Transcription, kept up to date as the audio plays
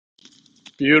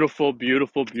Beautiful,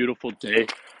 beautiful, beautiful day.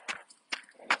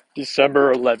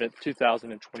 December 11th,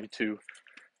 2022.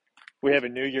 We have a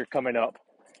new year coming up,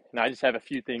 and I just have a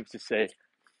few things to say.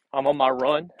 I'm on my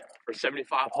run for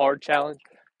 75 hard challenge,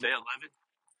 day 11,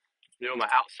 doing my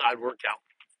outside workout.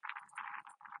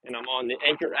 And I'm on the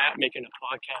Anchor app making a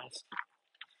podcast.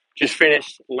 Just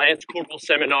finished Lance Corporal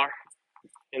seminar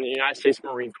in the United States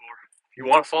Marine Corps. If you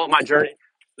want to follow my journey,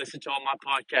 listen to all my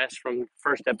podcasts from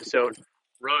first episode,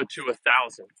 Road to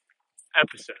 1,000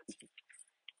 episodes.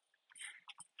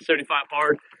 75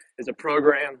 Hard is a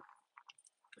program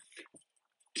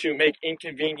to make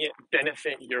inconvenient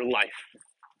benefit your life.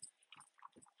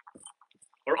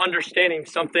 Or understanding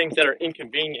some things that are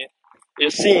inconvenient,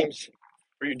 it seems,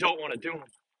 or you don't want to do them,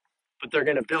 but they're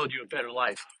going to build you a better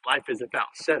life. Life is about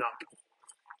setup.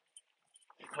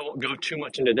 I won't go too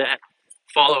much into that.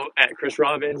 Follow at Chris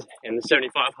Robbins and the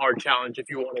 75 Hard Challenge if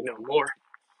you want to know more.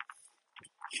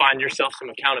 Find yourself some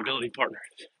accountability partners.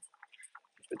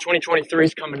 The 2023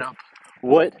 is coming up.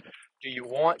 What do you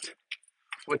want?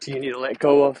 What do you need to let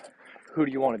go of? Who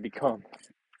do you want to become?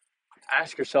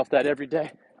 Ask yourself that every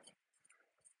day.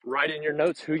 Write in your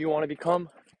notes who you want to become,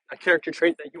 a character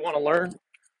trait that you want to learn.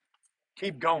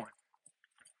 Keep going.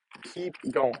 Keep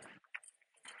going.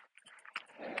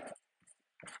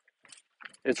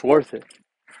 It's worth it.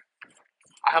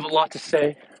 I have a lot to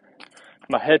say.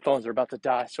 My headphones are about to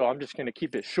die, so I'm just going to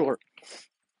keep it short.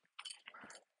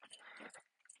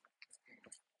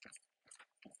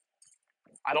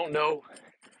 I don't know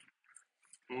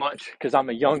much because I'm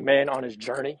a young man on his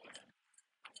journey.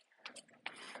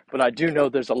 But I do know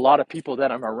there's a lot of people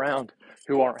that I'm around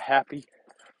who aren't happy,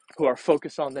 who are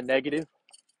focused on the negative.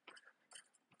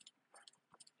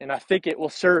 And I think it will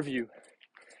serve you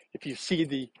if you see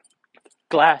the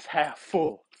glass half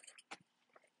full.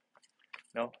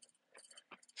 You know,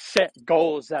 set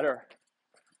goals that are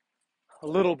a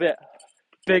little bit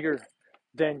bigger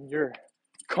than you're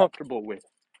comfortable with.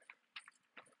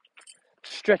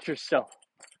 Stretch yourself,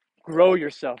 grow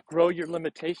your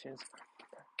limitations.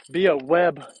 Be a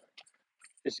web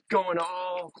that's going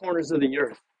all corners of the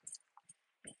earth.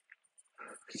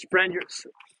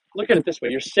 Look at it this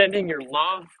way, you're sending your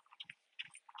love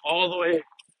all the way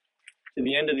to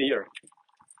the end of the earth.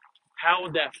 How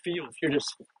would that feel if you're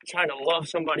just trying to love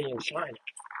somebody in China?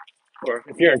 Or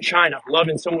if you're in China,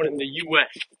 loving someone in the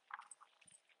US?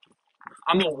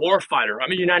 I'm a war fighter.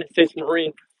 I'm a United States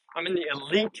Marine. I'm in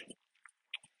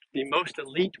the most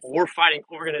elite warfighting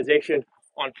organization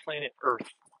on planet Earth.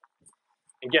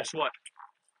 And guess what?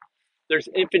 There's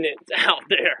infinites out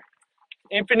there.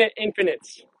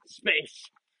 Infinites, space.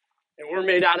 And we're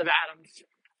made out of atoms.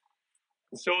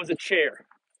 And so is a chair.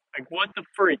 Like, what the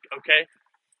freak, okay?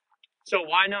 So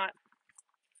why not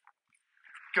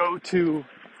go to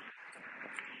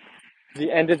the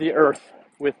end of the earth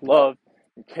with love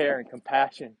and care and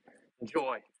compassion and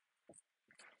joy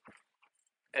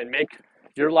and make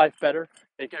your life better,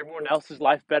 make everyone else's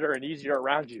life better and easier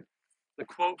around you. The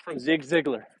quote from Zig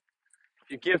Ziglar: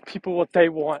 if you give people what they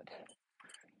want,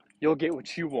 you'll get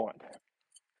what you want.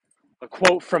 A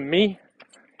quote from me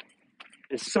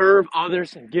is: serve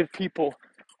others and give people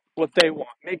what they want.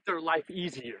 Make their life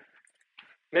easier.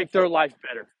 Make their life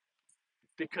better.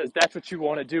 Because that's what you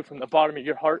want to do from the bottom of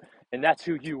your heart, and that's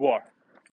who you are.